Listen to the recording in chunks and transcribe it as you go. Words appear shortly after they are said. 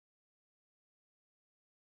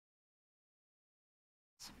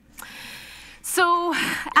So,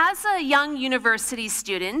 as a young university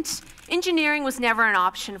student, engineering was never an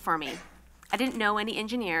option for me. I didn't know any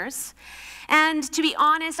engineers. And to be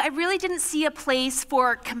honest, I really didn't see a place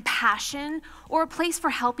for compassion or a place for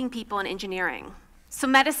helping people in engineering. So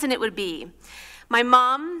medicine it would be. My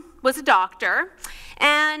mom was a doctor,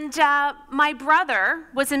 and my brother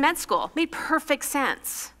was in med school. Made perfect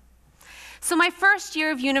sense. So my first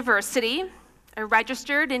year of university, I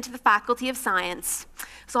registered into the Faculty of Science.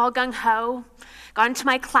 It was all gung-ho, got into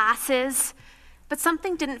my classes, but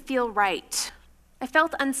something didn't feel right. I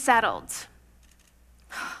felt unsettled.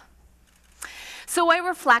 So I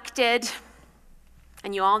reflected,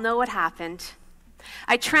 and you all know what happened.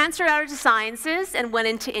 I transferred out of sciences and went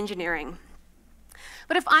into engineering.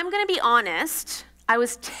 But if I'm going to be honest, I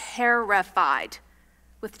was terrified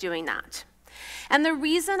with doing that. And the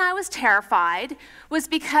reason I was terrified was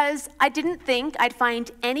because I didn't think I'd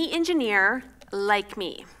find any engineer like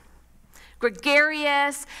me.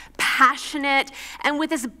 Gregarious, passionate, and with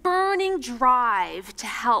this burning drive to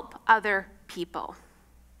help other people.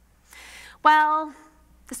 Well,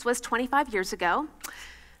 this was 25 years ago.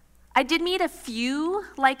 I did meet a few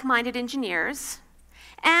like-minded engineers,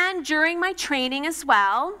 and during my training as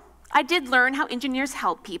well, I did learn how engineers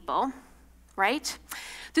help people, right?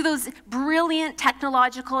 Through those brilliant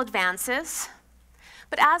technological advances.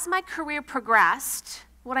 But as my career progressed,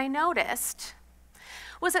 what I noticed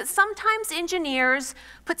was that sometimes engineers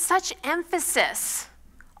put such emphasis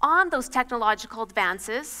on those technological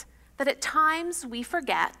advances that at times we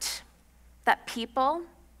forget that people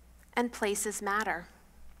and places matter.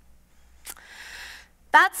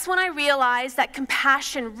 That's when I realized that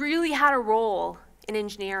compassion really had a role in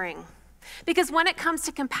engineering. Because when it comes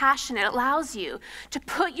to compassion, it allows you to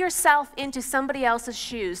put yourself into somebody else's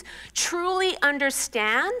shoes, truly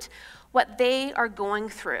understand what they are going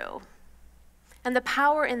through. And the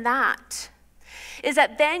power in that is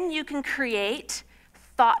that then you can create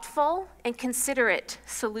thoughtful and considerate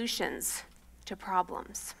solutions to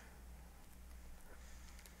problems.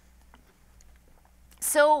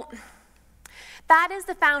 So that is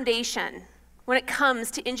the foundation when it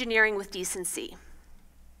comes to engineering with decency.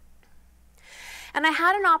 And I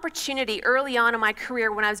had an opportunity early on in my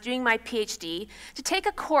career when I was doing my Ph.D. to take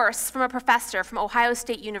a course from a professor from Ohio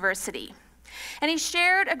State University. And he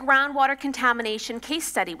shared a groundwater contamination case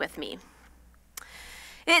study with me.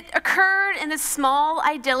 It occurred in this small,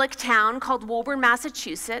 idyllic town called Woburn,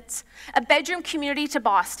 Massachusetts, a bedroom community to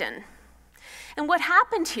Boston. And what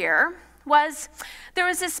happened here was there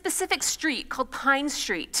was this specific street called Pine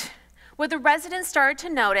Street where the residents started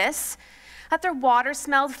to notice that their water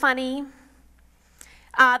smelled funny.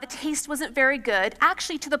 The taste wasn't very good,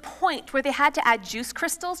 actually to the point where they had to add juice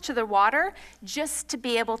crystals to their water just to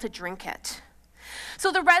be able to drink it.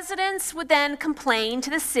 So the residents would then complain to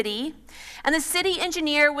the city, and the city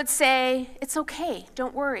engineer would say, "It's okay,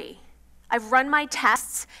 don't worry. I've run my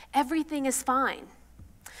tests, everything is fine."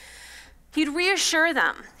 He'd reassure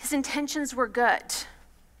them his intentions were good.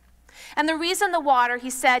 And the reason the water, he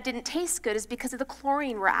said, didn't taste good is because of the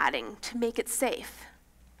chlorine we're adding to make it safe.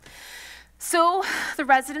 So the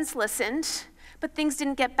residents listened, but things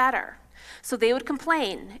didn't get better. So they would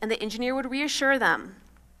complain, and the engineer would reassure them.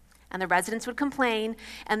 And the residents would complain,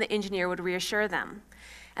 and the engineer would reassure them.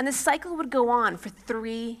 And the cycle would go on for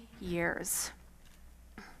 3 years.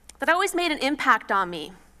 That always made an impact on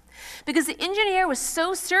me, because the engineer was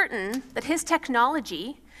so certain that his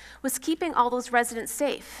technology was keeping all those residents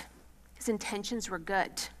safe. His intentions were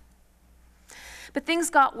good. But things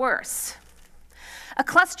got worse. A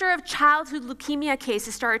cluster of childhood leukemia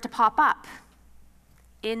cases started to pop up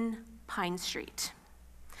in Pine Street.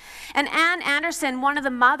 And Ann Anderson, one of the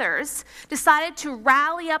mothers, decided to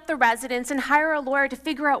rally up the residents and hire a lawyer to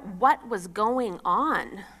figure out what was going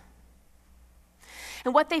on.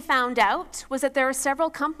 And what they found out was that there were several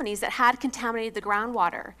companies that had contaminated the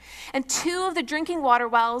groundwater, and 2 of the drinking water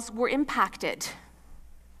wells were impacted.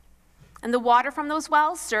 And the water from those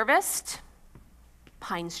wells serviced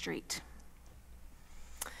Pine Street.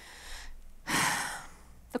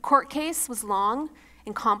 The court case was long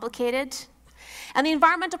and complicated, and the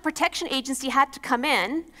Environmental Protection Agency had to come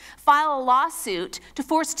in, file a lawsuit to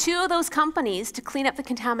force 2 of those companies to clean up the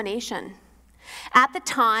contamination. At the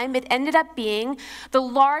time, it ended up being the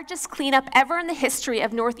largest cleanup ever in the history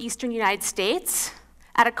of northeastern United States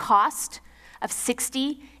at a cost of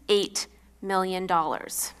 $68 million.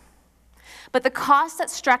 But the cost that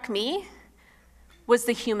struck me was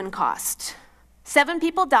the human cost. 7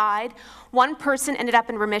 people died, 1 person ended up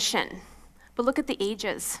in remission. But look at the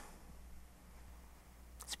ages.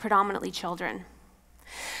 It's predominantly children.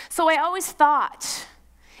 So I always thought,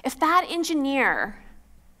 if that engineer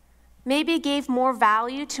maybe gave more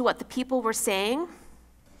value to what the people were saying,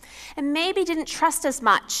 and maybe didn't trust as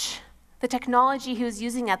much the technology he was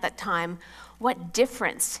using at that time, what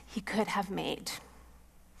difference he could have made.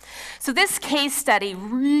 So this case study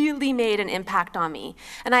really made an impact on me,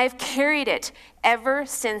 and I have carried it ever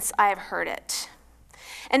since I have heard it.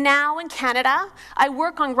 And now in Canada, I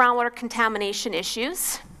work on groundwater contamination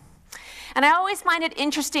issues, and I always find it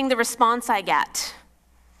interesting the response I get.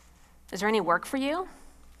 Is there any work for you?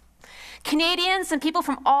 Canadians and people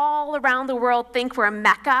from all around the world think we're a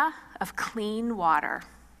mecca of clean water.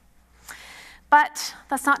 But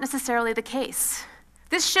that's not necessarily the case.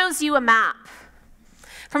 This shows you a map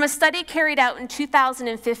from a study carried out in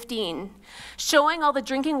 2015 showing all the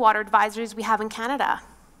drinking water advisories we have in Canada.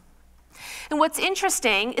 And what's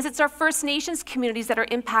interesting is it's our First Nations communities that are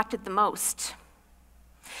impacted the most.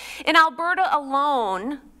 In Alberta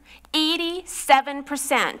alone,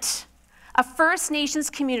 87% of First Nations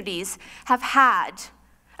communities have had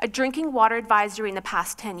a drinking water advisory in the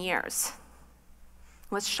past 10 years.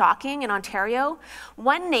 What's shocking, in Ontario,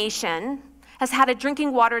 one nation has had a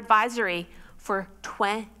drinking water advisory for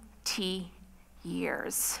 20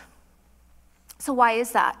 years. So why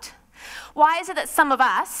is that? Why is it that some of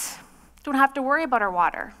us don't have to worry about our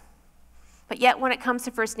water, but yet when it comes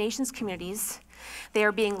to First Nations communities, they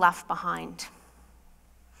are being left behind?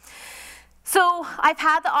 So I've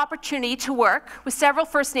had the opportunity to work with several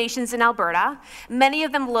First Nations in Alberta, many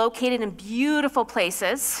of them located in beautiful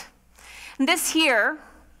places. And this here,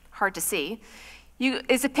 hard to see,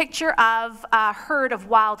 is a picture of a herd of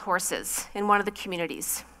wild horses in one of the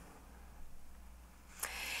communities.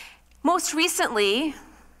 Most recently,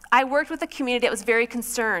 I worked with a community that was very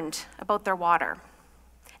concerned about their water.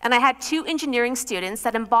 And I had 2 engineering students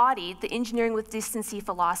that embodied the engineering with decency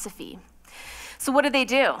philosophy. So what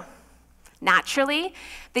do? Naturally,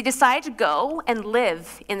 they decided to go and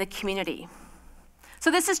live in the community. So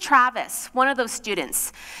this is Travis, one of those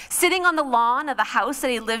students, sitting on the lawn of the house that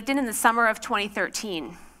he lived in the summer of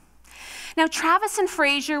 2013. Now, Travis and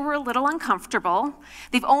Fraser were a little uncomfortable.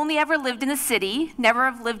 They've only ever lived in the city, never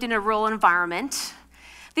have lived in a rural environment.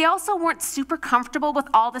 They also weren't super comfortable with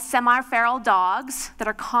all the semi-feral dogs that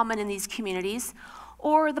are common in these communities,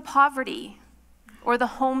 or the poverty, or the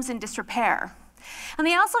homes in disrepair. And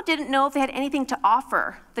they also didn't know if they had anything to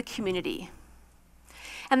offer the community.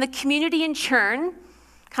 And the community, in turn,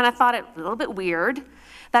 kind of thought it a little bit weird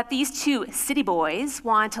that these 2 city boys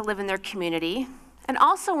wanted to live in their community and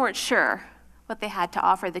also weren't sure what they had to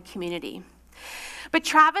offer the community. But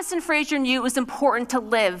Travis and Fraser knew it was important to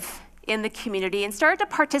live in the community and started to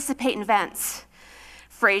participate in events.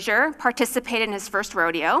 Fraser participated in his first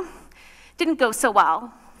rodeo. Didn't go so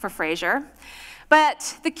well for Fraser,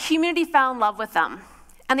 but the community fell in love with them,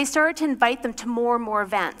 and they started to invite them to more and more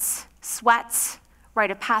events, sweats,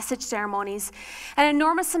 rite of passage ceremonies. An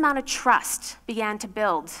enormous amount of trust began to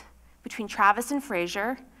build between Travis and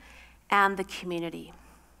Fraser and the community.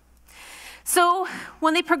 So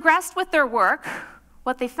when they progressed with their work,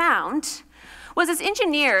 what they found was, as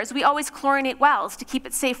engineers, we always chlorinate wells to keep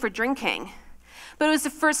it safe for drinking. But it was the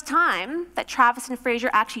first time that Travis and Fraser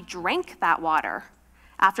actually drank that water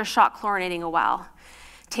after shock chlorinating a well.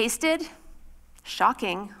 Tasted,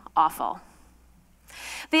 shocking, awful.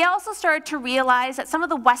 They also started to realize that some of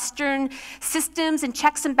the Western systems and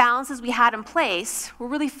checks and balances we had in place were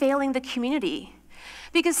really failing the community,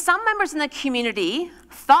 because some members in the community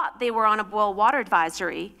thought they were on a boil water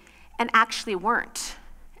advisory and actually weren't.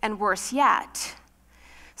 And worse yet,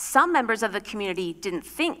 some members of the community didn't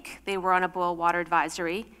think they were on a boil water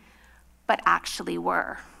advisory, but actually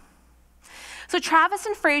were. So Travis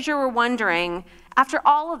and Fraser were wondering, after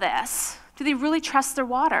all of this, do they really trust their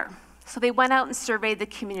water? So they went out and surveyed the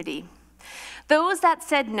community. Those that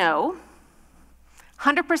said no,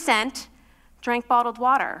 100% drank bottled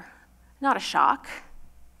water. Not a shock.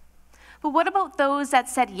 But what about those that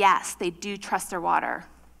said yes, they do trust their water?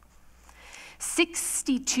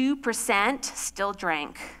 62% still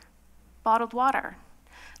drank bottled water.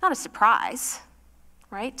 Not a surprise,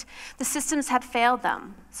 right? The systems had failed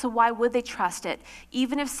them, so why would they trust it,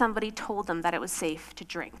 even if somebody told them that it was safe to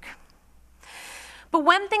drink? But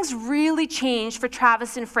when things really changed for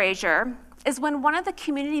Travis and Fraser is when one of the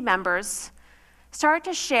community members started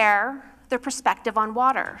to share their perspective on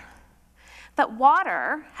water. That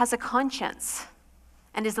water has a conscience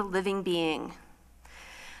and is a living being.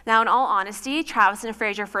 Now, in all honesty, Travis and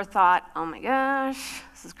Fraser first thought, oh my gosh,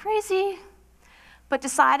 this is crazy, but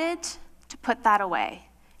decided to put that away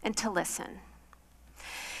and to listen.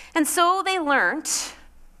 And so they learned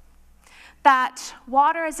that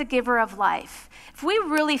water is a giver of life. If we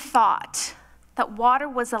really thought that water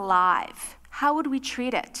was alive, how would we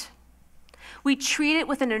treat it? We treat it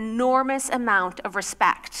with an enormous amount of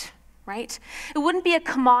respect, right? It wouldn't be a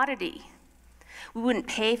commodity. We wouldn't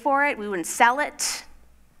pay for it, we wouldn't sell it,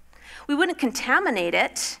 we wouldn't contaminate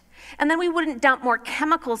it, and then we wouldn't dump more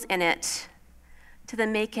chemicals in it to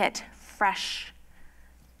then make it fresh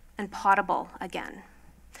and potable again.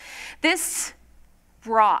 This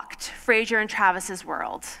rocked Fraser and Travis's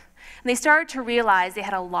world, and they started to realize they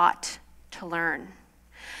had a lot to learn.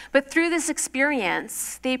 But through this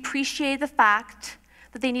experience, they appreciated the fact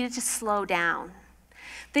that they needed to slow down.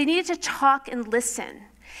 They needed to talk and listen,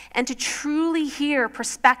 and to truly hear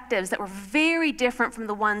perspectives that were very different from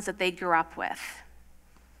the ones that they grew up with.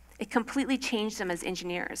 It completely changed them as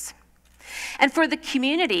engineers. And for the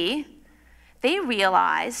community, they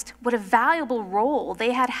realized what a valuable role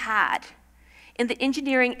they had had in the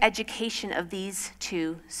engineering education of these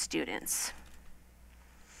two students.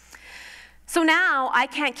 So now I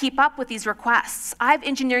can't keep up with these requests. I have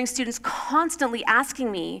engineering students constantly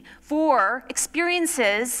asking me for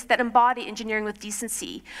experiences that embody engineering with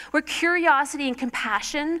decency, where curiosity and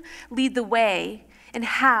compassion lead the way in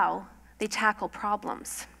how they tackle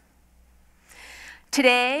problems.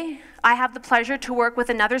 Today, I have the pleasure to work with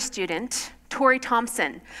another student, Tori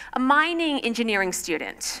Thompson, a mining engineering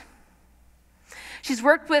student. She's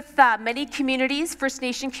worked with many communities, First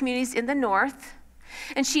Nation communities in the North,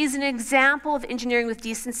 and she is an example of engineering with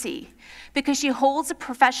decency because she holds the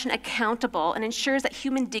profession accountable and ensures that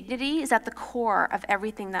human dignity is at the core of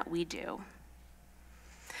everything that we do.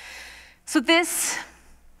 So this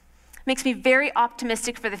makes me very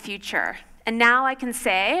optimistic for the future. And now I can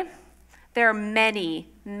say there are many,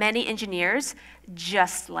 many engineers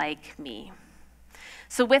just like me.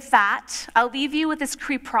 So with that, I'll leave you with this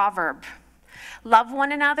Cree proverb: love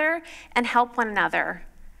one another and help one another,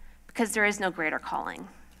 because there is no greater calling.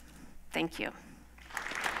 Thank you.